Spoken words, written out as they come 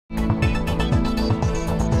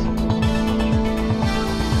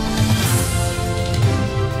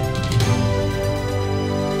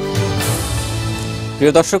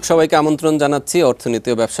প্রিয় দর্শক সবাইকে আমন্ত্রণ জানাচ্ছি অর্থনীতি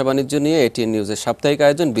ও ব্যবসা বাণিজ্য নিয়ে ATN নিউজের সাপ্তাহিক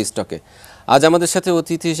আয়োজন বিজ টকে। আজ আমাদের সাথে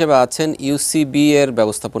অতিথি হিসেবে আছেন ইউসিবি এর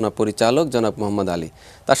ব্যবস্থাপনা পরিচালক জনাব মোহাম্মদ আলী।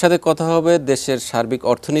 তার সাথে কথা হবে দেশের সার্বিক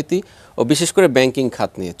অর্থনীতি ও বিশেষ করে ব্যাংকিং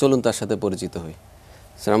খাত নিয়ে। চলুন তার সাথে পরিচিত হই।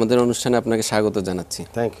 স্যার, আমাদের অনুষ্ঠানে আপনাকে স্বাগত জানাচ্ছি।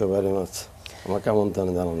 থ্যাংক ইউ ভেরি মাচ আমাকে আমন্ত্রণ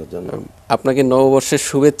জানানোর জন্য। আপনাকে নববর্ষের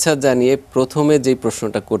শুভেচ্ছা জানিয়ে প্রথমে যেই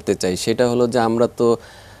প্রশ্নটা করতে চাই সেটা হলো যে আমরা তো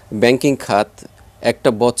ব্যাংকিং খাত একটা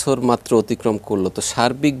বছর মাত্র অতিক্রম করলো, তো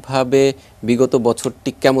সার্বিকভাবে বিগত বছরটি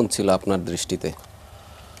কেমন ছিল আপনার দৃষ্টিতে?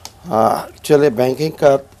 অ্যাকচুয়ালি ব্যাংকিং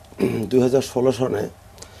খাত 2016 সনে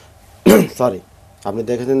আপনি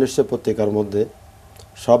দেখেছেন নিশ্চয়ই পত্রিকার মধ্যে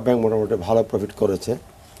সব ব্যাংক মোটামুটি ভালো প্রফিট করেছে।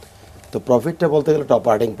 তো প্রফিটটা বলতে গেলে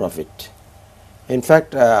অপারেটিং প্রফিট।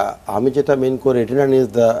 ইনফ্যাক্ট আমি যেটা মেন করি return is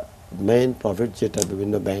the main profit, যেটা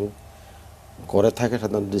বিভিন্ন ব্যাংক করে থাকে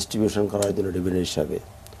সাধারণত ডিস্ট্রিবিউশন করার জন্য ডিভিডেন্ড হিসাবে।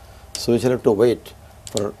 So we shall have to wait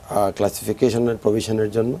for classification and প্রভিশনের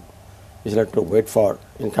জন্য, we shall have to wait for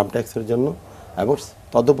income ট্যাক্সের জন্য, এবং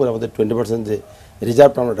তদুপরি আমাদের 20% যে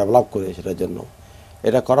রিজার্ভটা আমরা ডেভেলপ করি সেটার জন্য।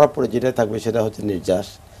 এটা করার পরে যেটা থাকবে সেটা হচ্ছে নির্যাস,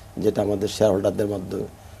 যেটা আমাদের শেয়ার হোল্ডারদের মাধ্যমে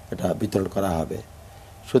এটা বিতরণ করা হবে।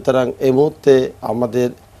 সুতরাং এই মুহূর্তে আমাদের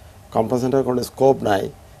কম্পানসেশনের কোনো স্কোপ নাই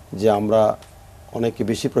যে আমরা অনেকে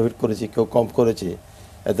বেশি প্রফিট করেছি, কেউ কম করেছি।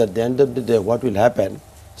 At the end of the day what will happen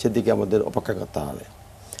সেদিকে আমাদের অপেক্ষা করতে হবে।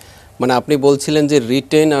 মানে আপনি বলছিলেন যে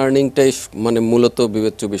রিটেন আর্নিংটাই মানে মূলত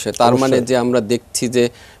বিবেচ্য বিষয়। তার মানে যে আমরা দেখছি যে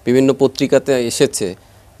বিভিন্ন পত্রিকাতে এসেছে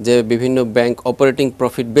যে বিভিন্ন ব্যাংক অপারেটিং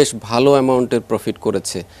প্রফিট বেশ ভালো অ্যামাউন্টের প্রফিট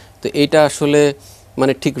করেছে, তো এইটা আসলে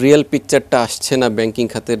মানে ঠিক রিয়েল পিকচারটা আসছে না, ব্যাংকিং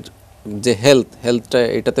খাতের যে হেলথটা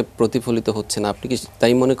এটাতে প্রতিফলিত হচ্ছে না। আপনি কি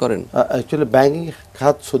তাই মনে করেন? অ্যাকচুয়ালি ব্যাংকিং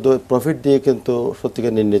খাত শুধু প্রফিট দিয়ে কিন্তু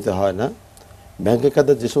সত্যিকার নির্ণীত হয় না। ব্যাংকিং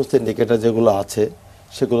খাতের যে সমস্ত ইন্ডিকেটার যেগুলো আছে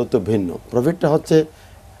সেগুলো তো ভিন্ন। প্রফিটটা হচ্ছে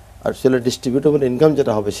আসলে ডিস্ট্রিবিউটেবল ইনকাম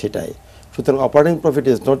যেটা হবে সেটাই। সুতরাং operating profit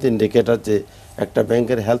is not indicator যে একটা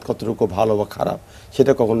ব্যাংকের হেলথ কতটুকু ভালো বা খারাপ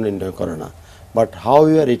সেটা কখনো নির্ণয় করে না। But how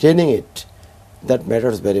you R retaining it, that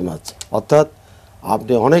matters very much. অর্থাৎ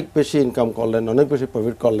আপনি অনেক বেশি ইনকাম করলেন, অনেক বেশি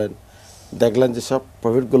প্রফিট করলেন, দেখলেন যে সব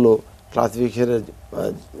প্রফিটগুলো ক্লাসিফিকেশনের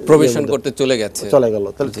প্রভিশন করতে চলে গেল,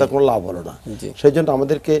 তাহলে তার কোনো লাভ হলো না। সেই জন্য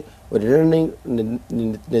আমাদেরকে ওই রিটার্নিং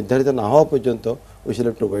নির্ধারিত না হওয়া পর্যন্ত we shall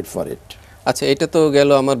have to wait for it. আচ্ছা, এটা তো গেল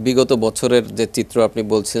আমার বিগত বছরের যে চিত্র। আপনি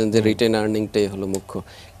বলছিলেন যে রিটেন আর্নিংটাই হলো মুখ্য।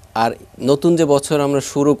 আর নতুন যে বছর আমরা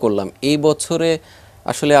শুরু করলাম, এই বছরে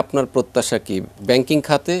আসলে আপনার প্রত্যাশা কি ব্যাংকিং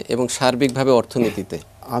খাতে এবং সার্বিকভাবে অর্থনীতিতে?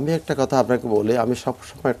 আমি একটা কথা আপনাকে বলি, আমি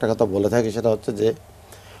সবসময় একটা কথা বলে থাকি, সেটা হচ্ছে যে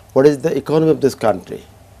what is the economy of this country.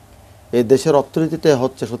 এই দেশের অর্থনীতিটা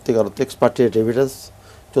হচ্ছে সত্যিকার অর্থে এক্সপার্টিয়েট এভিডেন্স।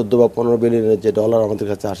 14 বা 15 বিলিয়নের যে ডলার আমাদের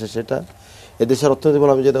কাছে আসে সেটা এদেশের অর্থনীতি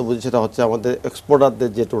বলে আমি যেটা বুঝি সেটা হচ্ছে আমাদের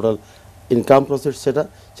এক্সপোর্টারদের যে টোটাল ইনকাম প্রসেস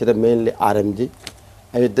সেটা মেইনলি আরএমজি।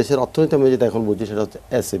 এই দেশের অর্থনীতি আমি যেটা এখন বুঝি সেটা হচ্ছে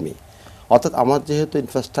এসএমই। অর্থাৎ আমার যেহেতু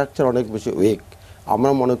ইনফ্রাস্ট্রাকচার অনেক বেশি উইক, আমরা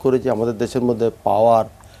মনে করি যে আমাদের দেশের মধ্যে পাওয়ার,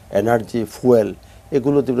 এনার্জি, ফুয়েল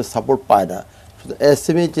এগুলো যেগুলো সাপোর্ট পায় না। শুধু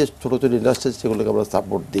এসএমই যে ছোটো ছোটো ইন্ডাস্ট্রি সেগুলোকে আমরা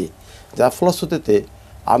সাপোর্ট দিই। যার ফলশ্রুতিতে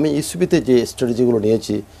আমি ইউসিবিতে যে স্ট্র্যাটেজিগুলো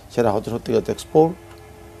নিয়েছি সেটা হচ্ছে সত্যিকার export,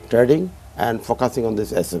 trading and focusing on this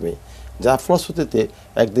SME. যার ফলশ্রুতিতে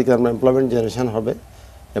একদিকে আমরা এমপ্লয়মেন্ট জেনারেশন হবে,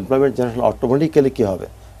 এমপ্লয়মেন্ট জেনারেশন অটোমেটিক্যালি কী হবে,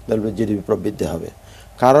 তাহলে জিডিপি প্রবৃদ্ধি হবে।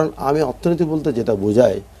 কারণ আমি অর্থনীতি বলতে যেটা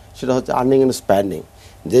বোঝাই সেটা হচ্ছে আর্নিং অ্যান্ড স্প্যান্ডিং।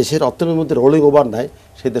 দেশের অর্থনীতির মধ্যে রোলিং ওভার নাই,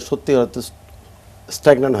 সেদের সত্যিকার অর্থে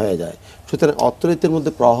স্ট্যাগন্যান্ট হয়ে যায়। সুতরাং অর্থনীতির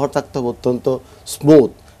মধ্যে প্রবাহ থাকতে হবে অত্যন্ত স্মুথ,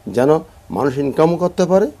 যেন মানুষ ইনকামও করতে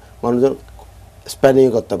পারে, মানুষজন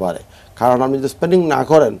স্পেন্ডিংও করতে পারে। কারণ আপনি যদি স্পেন্ডিং না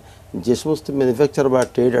করেন, যে সমস্ত ম্যানুফ্যাকচার বা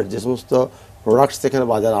ট্রেডার যে সমস্ত প্রোডাক্টস এখানে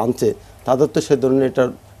বাজারে আনছে তাদের তো সে ধরনের এটার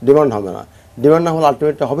ডিমান্ড হবে না। ডিমান্ড না হলে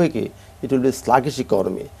আলটিমেটলি হবে কি, it will be sluggish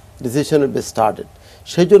economy, decision will be started.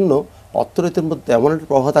 সেই জন্য অর্থনীতির মধ্যে এমন একটা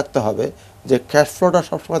প্রভাব থাকতে হবে যে ক্যাশ ফ্লোটা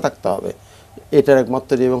সবসময় থাকতে হবে। এটার একমাত্র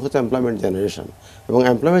নিয়ম হচ্ছে এমপ্লয়মেন্ট জেনারেশন। এবং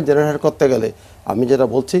এমপ্লয়মেন্ট জেনারেট করতে গেলে আমি যেটা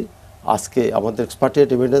বলছি, আজকে আমাদের এক্সপার্টিয়েট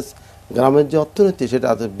এভিডেন্স গ্রামের যে অর্থনীতি সেটা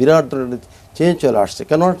বিরাট ধরনের চেঞ্জ চলে আসছে।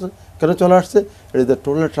 কেন চলে আসছে? It is the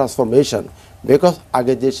total transformation. Because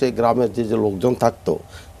আগে যে সে গ্রামের যে লোকজন থাকতো,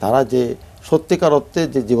 তারা যে সত্যিকার অর্থে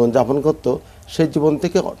যে জীবনযাপন করতো, সেই জীবন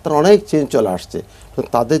থেকে তার অনেক চেঞ্জ চলে আসছে। তো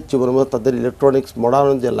তাদের জীবনের মধ্যে তাদের ইলেকট্রনিক্স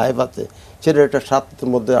মডার্ন যে লাইফ আছে সেটা একটা স্বার্থের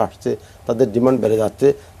মধ্যে আসছে, তাদের ডিমান্ড বেড়ে যাচ্ছে।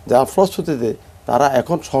 যার ফলশ্রুতিতে তারা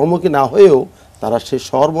এখন শহরমুখী না হয়েও তারা সেই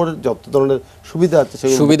শহরের যত ধরনের সুবিধা আছে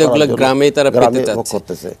সেই সুবিধাগুলো গ্রামেই তারা পেতে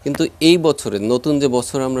চাচ্ছে। কিন্তু এই বছরে নতুন যে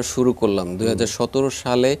বছর আমরা শুরু করলাম 2017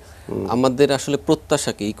 সালে, আমাদের আসলে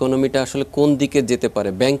প্রত্যাশা কি, ইকোনমিটা আসলে কোন দিকে যেতে পারে,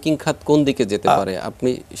 ব্যাংকিং খাত কোন দিকে যেতে পারে, আপনি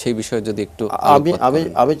সেই বিষয়ে যদি একটু।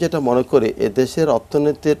 আমি যেটা মনে করি, এদেশের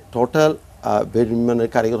অর্থনীতির টোটাল মানে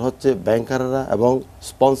কারিগর হচ্ছে ব্যাংকাররা এবং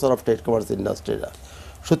স্পন্সর অফ ট্রেড কমার্স ইন্ডাস্ট্রিরা।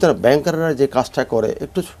 সুতরাং ব্যাংকাররা যে কাজটা করে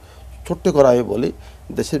একটু ছোট্ট করে আমি বলি,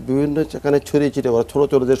 দেশের বিভিন্ন যেখানে ছড়িয়ে ছিটিয়ে পড়া ছোটো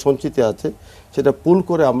ছোটো যে সঞ্চিতি আছে সেটা পুল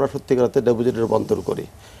করে আমরা সত্যিকারতে ডেপোজিটে রূপান্তর করি,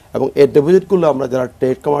 এবং এই ডেপোজিটগুলো আমরা যারা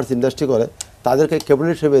ট্রেড কমার্স ইন্ডাস্ট্রি করে তাদেরকে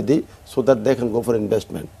ক্যাপিটাল হিসেবে দিই, so that they can go for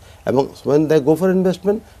investment, এবং when they go for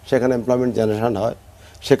investment সেখানে এমপ্লয়মেন্ট জেনারেশন হয়,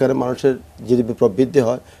 সেখানে মানুষের জিডিপি প্রবৃদ্ধি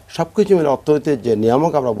হয়, সব কিছু মিলে অর্থনীতির যে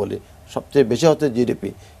নিয়ামক আমরা বলি সবচেয়ে বেশি হচ্ছে জিডিপি,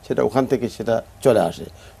 সেটা ওখান থেকে সেটা চলে আসে।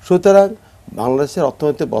 সুতরাং বাংলাদেশের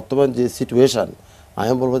অর্থনীতির বর্তমান যে সিচুয়েশান,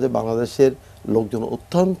 আমি বলবো যে বাংলাদেশের লোকজন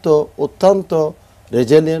অত্যন্ত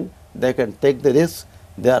resilient, they can take the risk,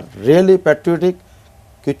 they are really patriotic.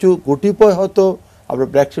 কিছু গুটিপয় হয়তো আমরা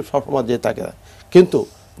ব্ল্যাকশিপ সবসময় দিয়ে থাকে, কিন্তু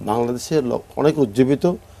বাংলাদেশের লোক অনেক উজ্জীবিত,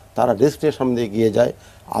 তারা রিস্ক নিয়ে সামনে এগিয়ে যায়।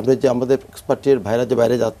 আপনি যে আমাদের এক্সপার্টের ভাইরা যে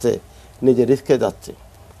বাইরে যাচ্ছে নিজে রিস্কে যাচ্ছে,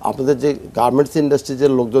 আপনাদের যে গার্মেন্টস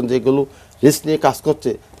ইন্ডাস্ট্রিজের লোকজন যেগুলো রিস্ক নিয়ে কাজ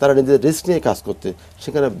করছে তারা নিজেদের রিস্ক নিয়ে কাজ করছে,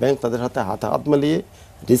 সেখানে ব্যাংক তাদের হাতে হাত মিলিয়ে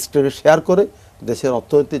রিস্কটাকে শেয়ার করে দেশের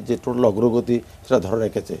অর্থনীতির যে টোটাল অগ্রগতি সেটা ধরে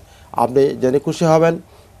রেখেছে। আপনি জেনে খুশি হবেন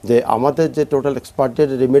যে আমাদের যে টোটাল এক্সপার্টের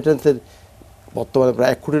রেমিটেন্সের বর্তমানে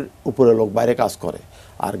প্রায় 1 কোটির উপরে লোক বাইরে কাজ করে,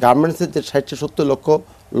 আর গার্মেন্টসের যে 60-70 লক্ষ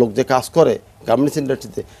লোক যে কাজ করে গার্মেন্টস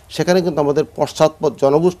ইন্ডাস্ট্রিতে, সেখানে কিন্তু আমাদের পশ্চাৎপদ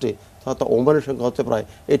জনগোষ্ঠী তথা ওমেনের সংখ্যা হচ্ছে প্রায়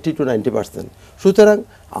 80-90%। সুতরাং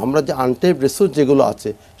আমরা যে আনটেপ রিসোর্স যেগুলো আছে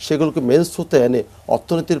সেগুলোকে মেন স্রোতে এনে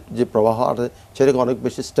অর্থনীতির যে প্রবাহ আছে সেটাকে অনেক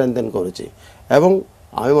বেশি স্ট্রেনথেন করেছি, এবং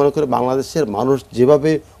আমি মনে করি বাংলাদেশের মানুষ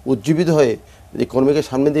যেভাবে উজ্জীবিত হয়ে ইকোনমিকে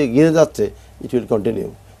সামনে দিয়ে এগিয়ে যাচ্ছে, ইট উইল কন্টিনিউ।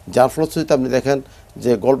 যার ফলশ্রুতিতে আপনি দেখেন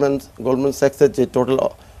যে গোল্ডম্যান স্যাক্সের যে টোটাল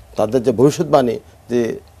তাদের যে ভবিষ্যৎবাণী যে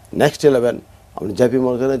নেক্সট 11, আপনি জেপি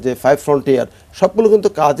মর্গানের যে 5 ফ্রন্টিয়ার, সবগুলো কিন্তু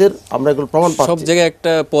কাজের আমরা এগুলো প্রমাণ পাচ্ছি, সব জায়গায়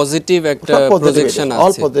একটা পজিটিভ একটা প্রজেকশন আছে,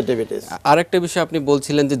 অল পজিটিভিটিস। আরেকটা বিষয় আপনি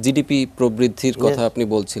বলছিলেন যে জিডিপি প্রবৃদ্ধির কথা আপনি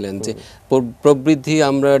বলছিলেন যে প্রবৃদ্ধি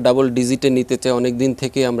আমরা ডাবল ডিজিটে নিতে চাই, অনেক দিন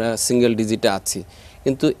থেকে আমরা সিঙ্গেল ডিজিটে আছি,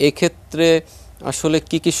 কিন্তু এক্ষেত্রে আসলে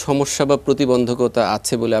কি কি সমস্যা বা প্রতিবন্ধকতা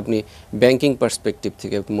আছে বলে আপনি ব্যাংকিং পার্সপেক্টিভ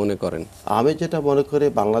থেকে মনে করেন? আমি যেটা মনে করি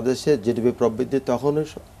বাংলাদেশের জিডিপি প্রবৃদ্ধি তখনই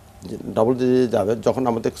ডাবল ডিজিটে যাবে যখন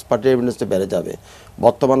আমাদের এক্সপার্ট রেভিনিউটা বেড়ে যাবে।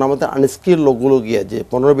 বর্তমানে আমাদের আনস্কিল লোকগুলো গিয়ে যে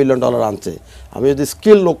 $15 বিলিয়ন আনছে, আমি যদি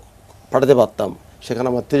স্কিল লোক পাঠাতে পারতাম সেখানে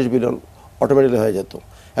আমার 30 বিলিয়ন অটোমেটিক্যালি হয়ে যেত।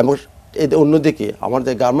 এবং অন্যদিকে আমার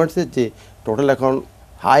যে গার্মেন্টসের যে টোটাল এখন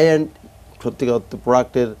হাই এন্ড সত্যিকার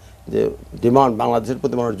প্রোডাক্টের যে ডিমান্ড বাংলাদেশের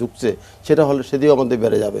প্রতি মানুষ ঝুঁকছে, সেটা হলে সেদিকেও আমাদের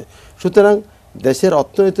বেড়ে যাবে। সুতরাং দেশের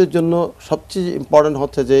অর্থনীতির জন্য সবচেয়ে ইম্পর্টেন্ট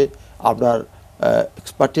হচ্ছে যে আপনার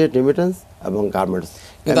এক্সপার্টিয়েট রেমিটেন্স এবং গার্মেন্টস।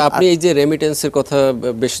 কিন্তু আপনি এই যে রেমিটেন্সের কথা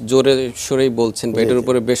বেশ জোরে সোরেই বলছেন, এটার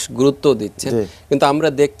উপরে বেশ গুরুত্ব দিচ্ছেন, কিন্তু আমরা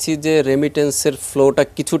দেখছি যে রেমিটেন্সের ফ্লোটা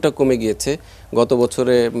কিছুটা কমে গিয়েছে গত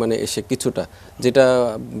বছরে, মানে এসে কিছুটা, যেটা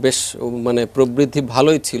বেশ মানে প্রবৃদ্ধি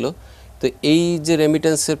ভালোই ছিল। তো এই যে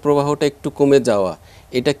রেমিটেন্সের প্রবাহটা একটু কমে যাওয়া,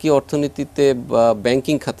 এটা কি অর্থনীতিতে বা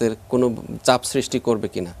ব্যাংকিং খাতের কোনো চাপ সৃষ্টি করবে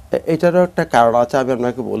কিনা? এটারও একটা কারণ আছে, আমি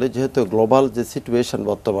আপনাকে বলি। যেহেতু গ্লোবাল যে সিচুয়েশন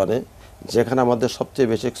বর্তমানে, যেখানে আমাদের সবচেয়ে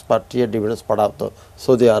বেশি এক্সপার্টিয়েট ডিভিডেন্স পড়া হতো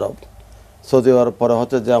সৌদি আরব পরে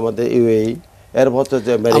হচ্ছে যে আমাদের ইউএই, এর হচ্ছে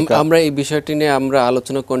যে আমেরিকা। আমরা এই বিষয়টি নিয়ে আমরা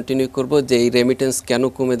আলোচনা কন্টিনিউ করব যে এই রেমিটেন্স কেন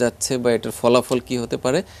কমে যাচ্ছে বা এটার ফলাফল কি হতে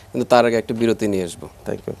পারে, কিন্তু তার আগে একটা বিরতি নিয়ে আসবো।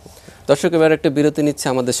 থ্যাংক ইউ দর্শক, এবার একটা বিরতি নিচ্ছে,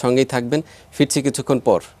 আমাদের সঙ্গেই থাকবেন, ফিরছি কিছুক্ষণ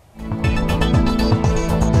পর।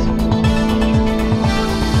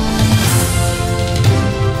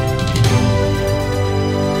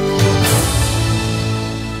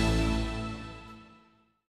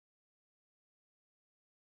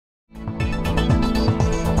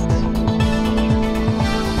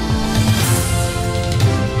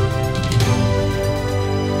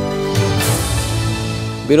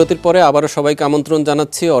 বিরতির পরে আবারও সবাইকে আমন্ত্রণ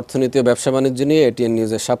জানাচ্ছি অর্থনীতি ও ব্যবসা বাণিজ্য নিয়ে এটিএন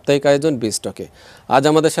নিউজের সাপ্তাহিক আয়োজন বিজ টকে। আজ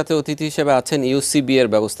আমাদের সাথে অতিথি হিসেবে আছেন ইউসিবি এর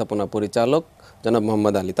ব্যবস্থাপনা পরিচালক জনাব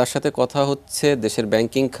মোহাম্মদ আলী। তার সাথে কথা হচ্ছে দেশের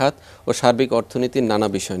ব্যাংকিং খাত ও সার্বিক অর্থনীতির নানা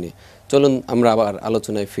বিষয় নিয়ে। চলুন আমরা আবার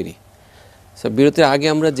আলোচনায় ফিরি। বিরতির আগে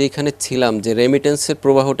আমরা যেখানে ছিলাম যে রেমিটেন্সের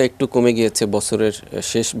প্রবাহটা একটু কমে গিয়েছে বছরের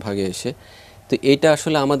শেষ ভাগে এসে, তো এটা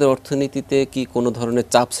আসলে আমাদের অর্থনীতিতে কি কোনো ধরনের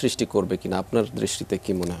চাপ সৃষ্টি করবে কিনা আপনার দৃষ্টিতে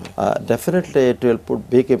কি মনে হয়? Definitely it will put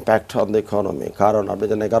big impact on the economy. কারণ আপনি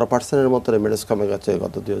জানেন 11% মতো রেমিটেন্স কমে গেছে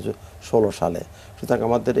গত 2016 সালে। সুতরাং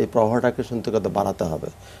আমাদের এই প্রবাহটাকে সত্যিকার বাড়াতে হবে।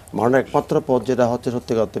 মানে একমাত্র পথ যেটা হচ্ছে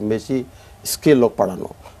সত্যিকার বেশি স্কিল লোক পাঠানো।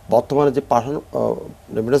 বর্তমানে যে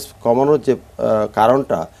রেমিটেন্স কমানোর যে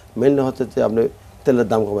কারণটা মেনলি হচ্ছে যে আপনি তেলের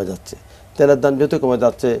দাম কমে যাচ্ছে। তেলের দাম যেহেতু কমে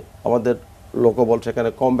যাচ্ছে, আমাদের লোকবল সেখানে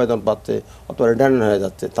কম বেতন পাচ্ছে অথবা রিটায়ারমেন্ট হয়ে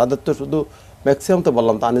যাচ্ছে। তাদের তো শুধু ম্যাক্সিমাম তো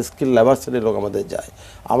বললাম তো আনস্কিল লেবার শ্রেণীর লোক আমাদের যায়।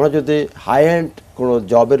 আমরা যদি হাই এন্ড কোনো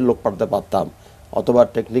জবের লোক পাঠাতে পারতাম অথবা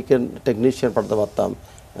টেকনিশিয়ান পাঠাতে পারতাম,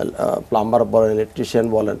 প্লাম্বার বলেন, ইলেকট্রিশিয়ান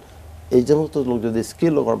বলেন, এই সমস্ত লোক যদি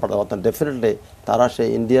স্কিল পাঠাতে পারতেন ডেফিনেটলি তারা সেই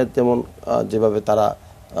ইন্ডিয়ার যেমন যেভাবে তারা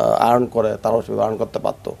আর্ন করে তারাও সেভাবে আর্ন করতে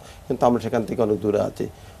পারতো, কিন্তু আমরা সেখান থেকে অনেক দূরে আছি।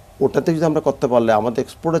 ওটাতে যদি আমরা করতে পারলে আমাদের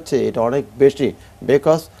এক্সপোর্টের চেয়ে এটা অনেক বেশি,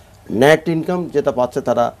 বিকজ নেট ইনকাম যেটা পাচ্ছে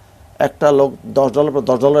তারা একটা লোক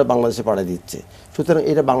 $10 বাংলাদেশে পাঠিয়ে দিচ্ছে। সুতরাং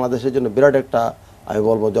এটা বাংলাদেশের জন্য বিরাট একটা আমি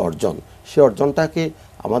বলবো যে অর্জন। সেই অর্জনটাকে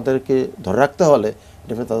আমাদেরকে ধরে রাখতে হলে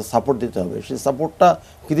ডেফিনেটলি তাদের সাপোর্ট দিতে হবে। সেই সাপোর্টটা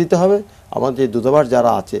কী দিতে হবে, আমাদের যে দূতাবাস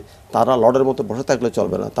যারা আছে তারা লর্ডের মতো বসে থাকলে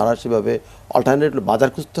চলবে না, তারা সেভাবে অল্টারনেটিভ বাজার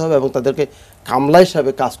খুঁজতে হবে এবং তাদেরকে কামলা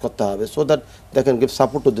হিসাবে কাজ করতে হবে, so that they can give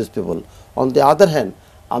support to this people. On the other hand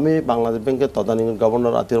আমি বাংলাদেশ ব্যাংকের তদানীন্তন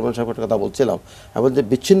গভর্নর আতিউর রহমান সাহেবের কথা বলছিলাম, এবং যে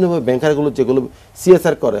বিচ্ছিন্নভাবে ব্যাংকারগুলো যেগুলো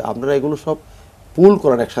সিএসআর করে আপনারা এগুলো সব পুল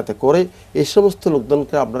করেন, একসাথে করে এই সমস্ত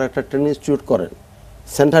লোকজনকে আপনারা একটা ট্রেনিং ইনস্টিটিউট করেন,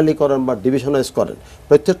 সেন্ট্রালি করেন বা ডিভিশনাইজ করেন,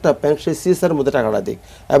 প্রত্যেকটা ব্যাংক সেই সিএসআর মধ্যে টাকাটা দিক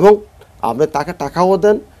এবং আপনি তাকে টাকাও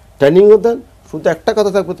দেন, ট্রেনিংও দেন। শুধু একটা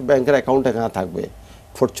কথা থাকবে, ব্যাংকের অ্যাকাউন্ট এখানে থাকবে।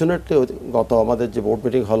 ফরচুনেটলি গত আমাদের যে বোর্ড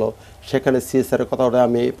মিটিং হলো সেখানে সিএসআরের কথাটা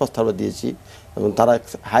আমি এই প্রস্তাবটা দিয়েছি এবং তারা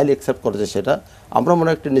হাইলি অ্যাকসেপ্ট করেছে। সেটা আমরা মনে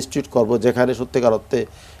একটা ইনস্টিটিউট করবো যেখানে সত্যিকার অর্থে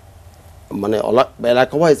মানে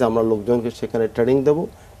এলাকা ওয়াইজ আমরা লোকজনকে সেখানে ট্রেনিং দেবো,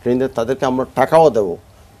 ট্রেনিং দিয়ে তাদেরকে আমরা টাকাও দেবো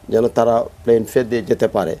যেন তারা প্লেন ফেয়ার দিয়ে যেতে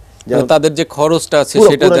পারে, তাদের যে খরচটা আছে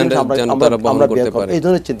সেটা যেন তারা বহন করতে পারে। এই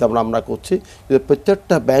ধরনের চিন্তা আমরা করছি।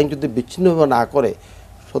 প্রত্যেকটা ব্যাংক যদি বিচ্ছিন্নভাবে না করে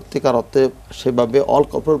সত্যিকার অর্থে সেভাবে অল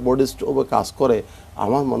কর্পোরেট বডিজ কাজ করে,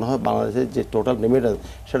 আমার মনে হয় বাংলাদেশের যে টোটাল রেমিটেন্স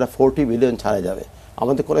সেটা 40 বিলিয়ন ছাড়া যাবে,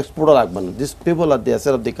 আমাদের কোনো এক্সপোর্টও লাগবে না। This people R the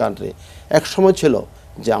asset of the country. এক সময় ছিল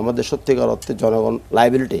যে আমাদের সত্যিকার অর্থে জনগণ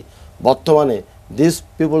লাইবিলিটি, বর্তমানে দিস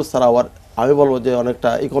পিপলস আর আওয়ার আমি বলবো যে অনেকটা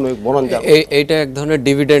ইকোনমিক বনাঞ্চল। এইটা এক ধরনের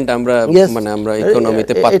ডিভিডেন্ড আমরা মানে আমরা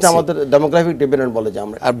ইকোনমিতে পাচ্ছি, এটা আমাদের ডেমোগ্রাফিক ডিভিডেন্ড বলে যে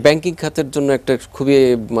আমরা। আর ব্যাংকিং খাতের জন্য একটা খুবই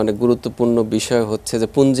মানে গুরুত্বপূর্ণ বিষয় হচ্ছে যে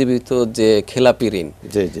পুঞ্জীবিত যে খেলাপি ঋণ,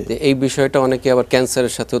 এই বিষয়টা অনেকে আবার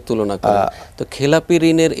ক্যান্সারের সাথেও তুলনা করে। তো খেলাপি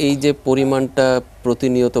ঋণের এই যে পরিমাণটা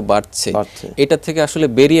প্রতিনিয়ত বাড়ছে, এটা থেকে আসলে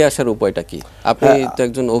বেরিয়ে আসার উপায়টা কি? আপনি তো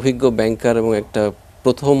একজন অভিজ্ঞ ব্যাংকার এবং একটা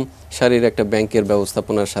প্রথম সারির একটা ব্যাংকের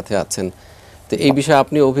ব্যবস্থাপনার সাথে আছেন, তো এই বিষয়ে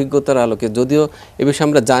আপনি অভিজ্ঞতার আলোকে, যদিও এই বিষয়ে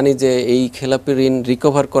আমরা জানি যে এই খেলাপি ঋণ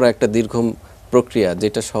রিকভার করা একটা দীর্ঘ প্রক্রিয়া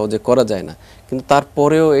যেটা সহজে করা যায় না, কিন্তু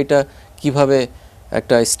তারপরেও এটা কিভাবে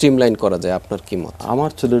একটা স্ট্রিমলাইন করা যায়, আপনার কি মত?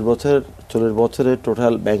 আমার 40 বছরের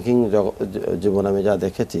টোটাল ব্যাংকিং জীবনে আমি যা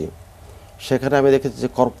দেখেছি, সেখানে আমি দেখেছি যে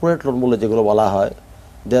কর্পোরেট লোন বলে যেগুলো বলা হয়,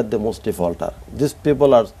 দে are the most defaulter. This people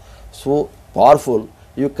R so powerful,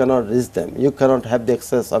 you cannot rich them, you cannot have the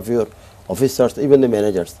access of your officers, even the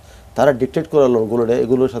managers. তারা ডিকটেট করে লোনগুলো,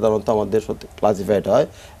 এগুলো সাধারণত আমাদের সত্যি ক্লাসিফাইড হয়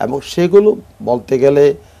এবং সেগুলো বলতে গেলে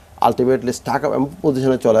আলটিমেটলি স্টাক আপ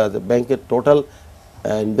পজিশনে চলে আসে, ব্যাংকের টোটাল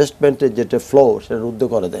ইনভেস্টমেন্টের যেটা ফ্লো সেটা রুদ্ধ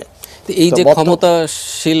করে দেয়। এই যে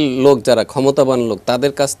ক্ষমতাশীল লোক, যারা ক্ষমতাবান লোক,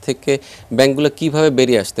 তাদের কাছ থেকে ব্যাংকগুলো কিভাবে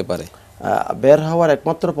বেরিয়ে আসতে পারে? বের হওয়ার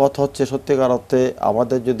একমাত্র পথ হচ্ছে সত্যিকার অর্থে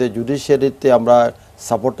আমাদের যদি জুডিশিয়ারিতে আমরা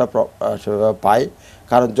সাপোর্টটা সেভাবে পাই,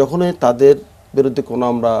 কারণ যখনই তাদের বিরুদ্ধে কোনো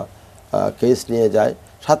আমরা কেস নিয়ে যাই,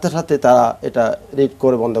 সাথে সাথে তারা এটা রিড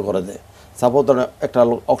করে বন্ধ করে দেয়। সাপোজ একটা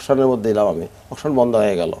অকশনের মধ্যে দিলাম আমি, অকশন বন্ধ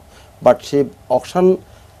হয়ে গেল, বাট সেই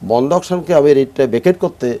অকশনকে আমি রিডটা ভেকেট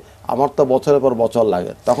করতে আমার তো বছরের পর বছর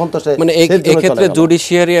লাগে, তখন তো সে মানে এই ক্ষেত্রে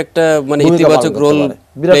জুডিশিয়ারি একটা মানে ইতিবাচক রোল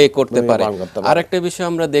প্লে করতে পারে। আরেকটা বিষয়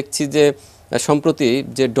আমরা দেখছি যে সম্প্রতি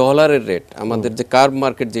যে ডলারের রেট, আমাদের যে কার্ভ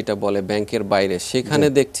মার্কেট যেটা বলে ব্যাংকের বাইরে, সেখানে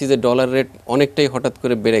দেখছি যে ডলার রেট অনেকটাই হঠাৎ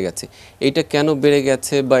করে বেড়ে গেছে। এইটা কেন বেড়ে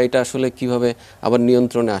গেছে বা এটা আসলে কিভাবে আবার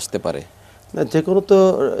নিয়ন্ত্রণে আসতে পারে? না,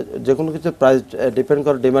 যে কোনো কিছু প্রাইস ডিপেন্ড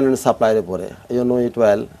করে ডিমান্ড অ্যান্ড সাপ্লাইয়ের উপরে। এই জন্য ইট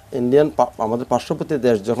ওয়েল আমাদের পার্শ্ববর্তী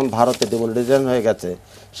দেশ যখন ভারতে ডিমনিটাইজেশন হয়ে গেছে,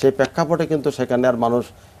 সেই প্রেক্ষাপটে কিন্তু সেখানে আর মানুষ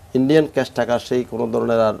ইন্ডিয়ান ক্যাশ টাকা সেই কোনো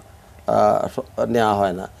ধরনের আর নেওয়া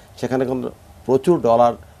হয় না, সেখানে কিন্তু প্রচুর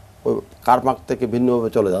ডলার ওই কার্ভ মার্কেট থেকে ভিন্নভাবে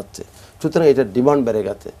চলে যাচ্ছে। সুতরাং এটা ডিমান্ড বেড়ে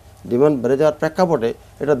গেছে, ডিমান্ড বেড়ে যাওয়ার প্রেক্ষাপটে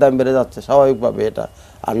এটার দাম বেড়ে যাচ্ছে স্বাভাবিকভাবে। এটা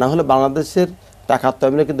আর না হলে বাংলাদেশের টাকার তো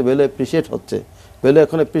এমনি কিন্তু ভ্যালু অ্যাপ্রিসিয়েট হচ্ছে, ভ্যালু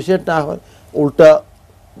এখন অ্যাপ্রিসিয়েট না হয়, উল্টা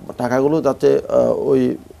টাকাগুলো যাতে ওই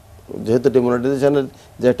যেহেতু ডিমনিটাইজেশনের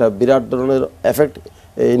যে একটা বিরাট ধরনের এফেক্ট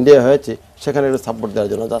ইন্ডিয়া হয়েছে, সেখানে একটা সাপোর্ট দেওয়ার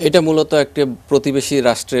জন্য এটা মূলত একটা প্রতিবেশী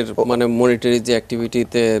রাষ্ট্রের মানে মনিটারি যে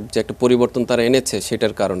অ্যাক্টিভিটিতে যে একটা পরিবর্তন তারা এনেছে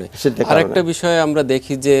সেটার কারণে। আরেকটা বিষয় আমরা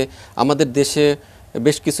দেখি যে আমাদের দেশে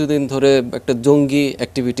বেশ কিছুদিন ধরে একটা জঙ্গি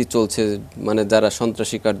অ্যাক্টিভিটি চলছে, মানে যারা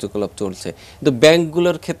সন্ত্রাসী কার্যকলাপ চলছে, কিন্তু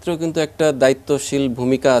ব্যাংকগুলোর ক্ষেত্রেও কিন্তু একটা দায়িত্বশীল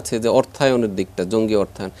ভূমিকা আছে যে অর্থায়নের দিকটা, জঙ্গি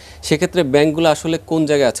অর্থায়ন। সেক্ষেত্রে ব্যাংকগুলো আসলে কোন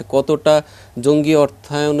জায়গায় আছে, কতটা জঙ্গি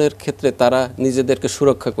অর্থায়নের ক্ষেত্রে তারা নিজেদেরকে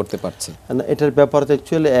সুরক্ষা করতে পারছে? এটার ব্যাপারে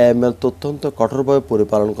অ্যাকচুয়ালি AML অত্যন্ত কঠোরভাবে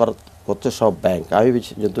পরিপালন করছে সব ব্যাংক। আমি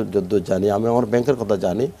যত জানি, আমি আমার ব্যাংকের কথা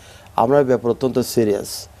জানি, আমরা ব্যাপার অত্যন্ত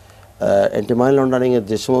সিরিয়াস। অ্যান্টি মানি লন্ডারিংয়ের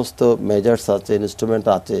যে সমস্ত মেজার্স আছে, ইনস্ট্রুমেন্ট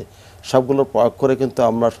আছে, সবগুলো প্রয়োগ করে কিন্তু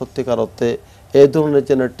আমরা সত্যিকার অর্থে এই ধরনের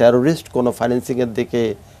যেন টেরোরিস্ট কোনো ফাইন্যান্সিংয়ের দিকে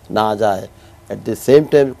না যায়। অ্যাট দি সেম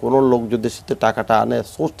টাইম কোনো লোক যদি সাথে টাকাটা আনে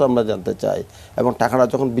সোর্সটা আমরা জানতে চাই, এবং টাকাটা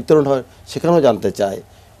যখন বিতরণ হয় সেখানেও জানতে চাই।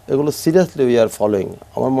 এগুলো সিরিয়াসলি উই আর ফলোয়িং।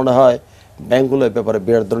 আমার মনে হয় ব্যাঙ্কগুলো এই ব্যাপারে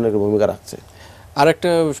বিরাট ধরনের ভূমিকা রাখছে। আরেকটা,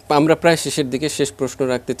 আমরা প্রায় শেষের দিকে শেষ প্রশ্ন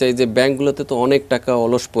রাখতে চাই যে ব্যাংকগুলোতে তো অনেক টাকা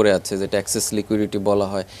অলস পড়ে আছে, যেটা অ্যাক্সেস লিকুইডিটি বলা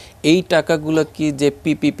হয়। এই টাকাগুলো কি যে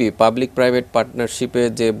পিপিপি, পাবলিক প্রাইভেট পার্টনারশিপে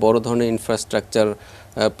যে বড় ধরনের ইনফ্রাস্ট্রাকচার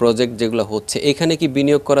প্রজেক্ট যেগুলো হচ্ছে, এখানে কি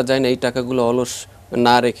বিনিয়োগ করা যায় না এই টাকাগুলো অলস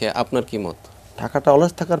না রেখে? আপনার কি মত? টাকাটা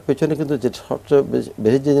অলস থাকার পেছনে কিন্তু যে সবচেয়ে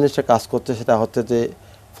বেশি যে জিনিসটা কাজ করছে সেটা হচ্ছে যে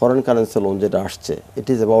ফরেন কারেন্সি লোন যেটা আসছে, ইট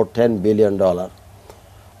ইজ অ্যাবাউট $10 বিলিয়ন।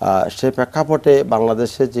 সে প্রেক্ষাপটে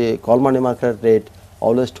বাংলাদেশে যে call money market rate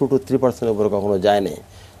always 2 to 3% উপরে কখনো যায়নি,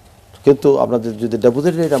 কিন্তু আপনাদের যদি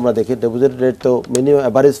ডেপোজিট রেট আমরা দেখি, ডেপোজিট রেট তো মিনিমাম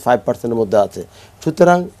অ্যাভারেজ 5%-এর মধ্যে আছে।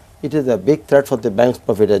 সুতরাং it is a big threat for the banks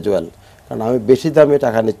profit as well. কারণ আমি বেশি দামে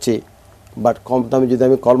টাকা নিচ্ছি, বাট কম দামে যদি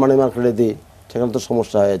আমি কল মানি মার্কেটে দিই সেখানে তো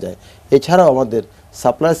সমস্যা হয়ে যায়। এছাড়াও আমাদের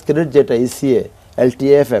সাপ্লাইজ ক্রেডিট যেটা ইসিএ,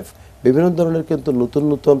 এলটিএফএফ, বিভিন্ন ধরনের কিন্তু নতুন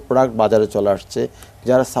নতুন প্রোডাক্ট বাজারে চলে আসছে,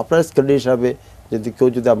 যারা সাপ্লাইজ ক্রেডিট হিসাবে যদি কেউ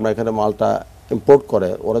যদি আমরা এখানে মালটা ইম্পোর্ট করে,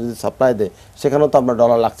 ওরা যদি সাপ্লাই দেয়, সেখানেও তো আপনার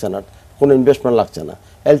ডলার লাগছে না, কোনো ইনভেস্টমেন্ট লাগছে না।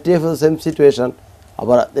 এলটিএফ সেম সিচুয়েশান।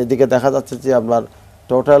 আবার এদিকে দেখা যাচ্ছে যে আপনার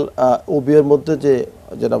টোটাল ওবিওর মধ্যে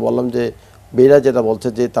যেটা বললাম যে বেরা যেটা বলছে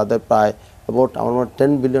যে তাদের প্রায় অ্যাবাউট আমার মনে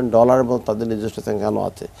 $10 বিলিয়ন মতো তাদের নিজস্ব সংখ্যানো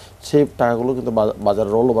আছে, সেই টাকাগুলো কিন্তু বাজারে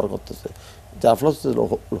রোল ওভার করতেছে, যার ফলে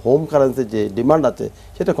হোম কারেন্সির যে ডিমান্ড আছে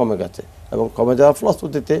সেটা কমে গেছে, এবং কমে যাওয়ার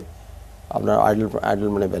ফলশ্রুতিতে আপনার আইডল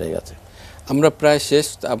মানি বেড়ে গেছে। আমরা প্রায় শেষ।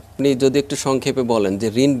 আপনি যদি একটু সংক্ষেপে বলেন যে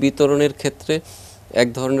ঋণ বিতরণের ক্ষেত্রে এক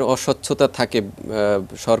ধরনের অস্বচ্ছতা থাকে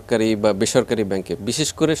সরকারি বা বেসরকারি ব্যাংকে, বিশেষ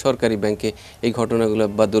করে সরকারি ব্যাংকে এই ঘটনাগুলো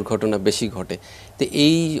বা দুর্ঘটনা বেশি ঘটে। তো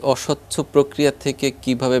এই অস্বচ্ছ প্রক্রিয়া থেকে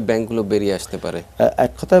কিভাবে ব্যাংকগুলো বেরিয়ে আসতে পারে?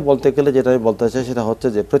 এক কথায় বলতে গেলে যেটা আমি বলতে চাই সেটা হচ্ছে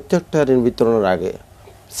যে প্রত্যেকটা ঋণ বিতরণের আগে,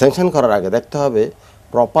 স্যাংশন করার আগে দেখতে হবে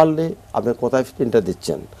প্রপারলি আপনি কোথায় ঋণটা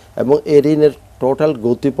দিচ্ছেন, এবং এই ঋণের টোটাল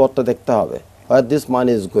গতিপথটা দেখতে হবে, where this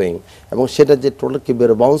money is going, এবং সেটা যে টোটাল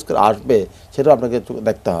কীভাবে বাউন্স করে আসবে সেটাও আপনাকে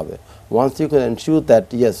দেখতে হবে। Once you can ensure that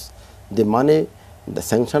yes the money, the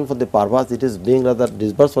sanction for the purpose, it is being rather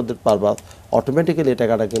disbursed for the purpose, automatically এই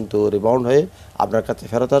টাকাটা কিন্তু রিবাউন্ড হয়ে আপনার কাছে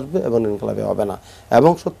ফেরত আসবে এবং ইনক্লাবে হবে না।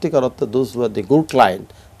 এবং সত্যিকার অর্থে those who R the good client,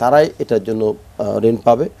 তারাই এটার জন্য ঋণ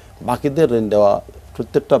পাবে। বাকিদের ঋণ দেওয়া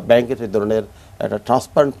প্রত্যেকটা ব্যাংকের এই ধরনের একটা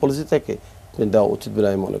ট্রান্সপারেন্ট পলিসি থেকে ঋণ দেওয়া উচিত বলে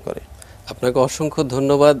আমি মনে করি। আপনাকে অসংখ্য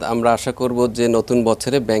ধন্যবাদ। আমরা আশা করব যে নতুন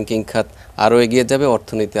বছরে ব্যাংকিং খাত আরও এগিয়ে যাবে,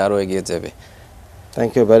 অর্থনীতি আরও এগিয়ে যাবে।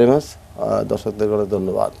 Thank you very much. দর্শকদের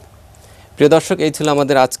ধন্যবাদ। প্রিয় দর্শক, এই ছিল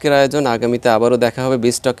আমাদের আজকের আয়োজন। আগামীতে আবারও দেখা হবে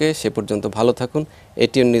বিজ টকে। সে পর্যন্ত ভালো থাকুন,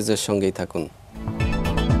 এটিএন নিউজের সঙ্গেই থাকুন।